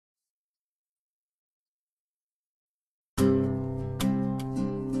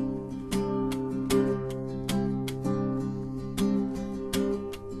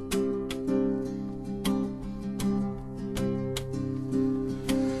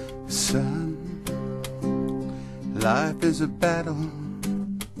Son, life is a battle.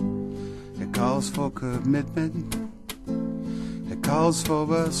 It calls for commitment. It calls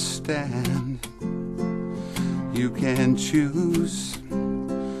for a stand. You can choose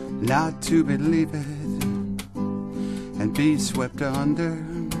not to believe it and be swept under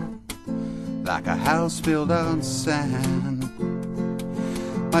like a house built on sand.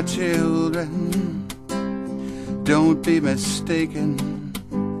 My children, don't be mistaken.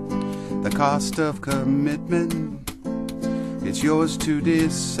 The cost of commitment, it's yours to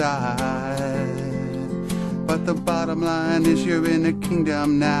decide. But the bottom line is you're in the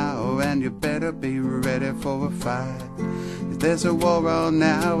kingdom now, and you better be ready for a fight. There's a war on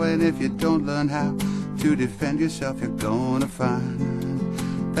now, and if you don't learn how to defend yourself, you're gonna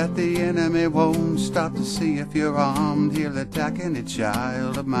find that the enemy won't stop to see if you're armed. He'll attack any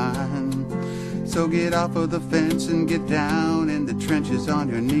child of mine. So get off of the fence and get down in the trenches on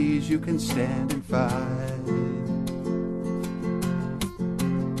your knees. You can stand and fight.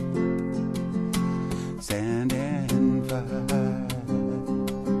 Stand and fight.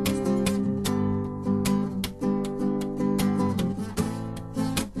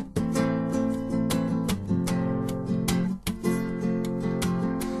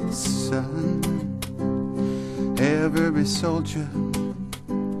 Son, every soldier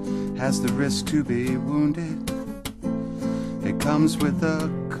has the risk to be wounded. It comes with a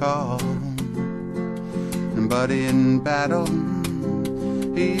call. But in battle,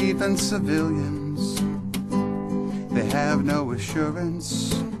 even civilians, they have no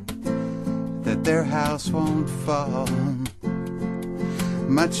assurance that their house won't fall.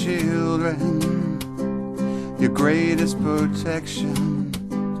 My children, your greatest protection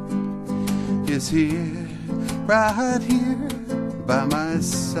is here, right here by my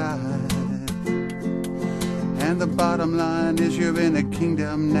side. And the bottom line is you're in a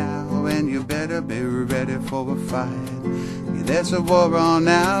kingdom now, and you better be ready for a fight. There's a war on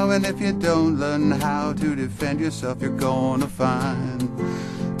now, and if you don't learn how to defend yourself, you're gonna find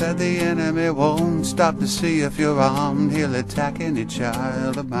that the enemy won't stop to see if you're armed. He'll attack any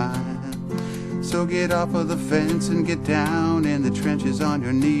child of mine. So get off of the fence and get down in the trenches on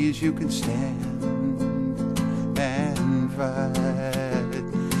your knees. You can stand and fight.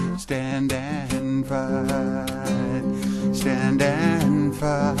 Stand and fight. Stand and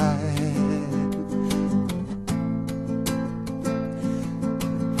fight.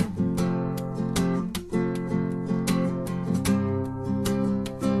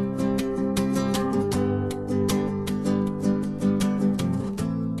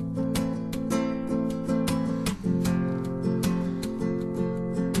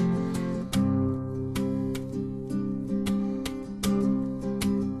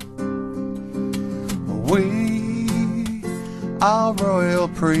 We are royal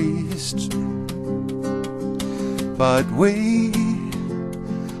priests, but we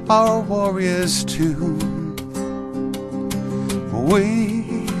are warriors too.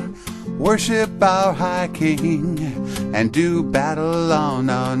 We worship our high king and do battle on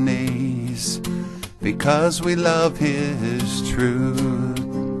our knees because we love his truth.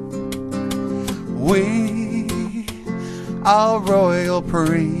 We are royal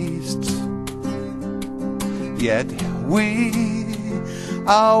priests, yet we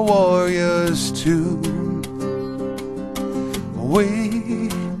are warriors too. We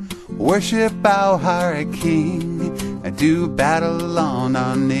worship our high king and do battle on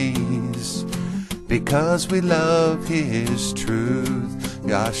our knees because we love his truth.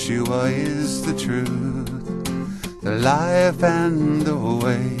 Yeshua is the truth, the life and the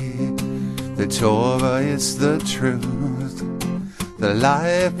way. The Torah is the truth, the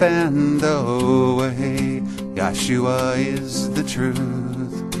life and the way. Yeshua is the truth,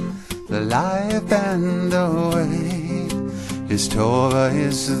 the life and the way. His Torah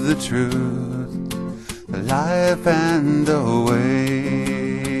is the truth, the life and the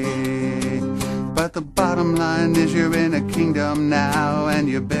way. But the bottom line is you're in a kingdom now, and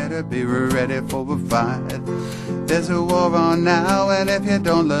you better be ready for a fight. There's a war on now, and if you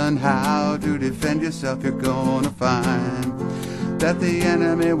don't learn how to defend yourself, you're gonna find that the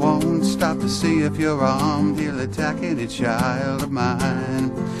enemy won't stop to see if you're armed. He'll attack any child of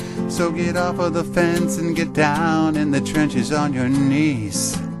mine. So get off of the fence and get down in the trenches on your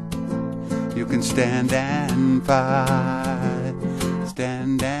knees. You can stand and fight.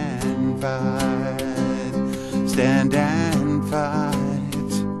 Stand and fight. Stand and fight.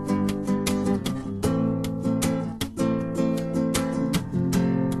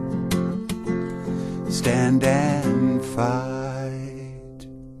 Stand and fight.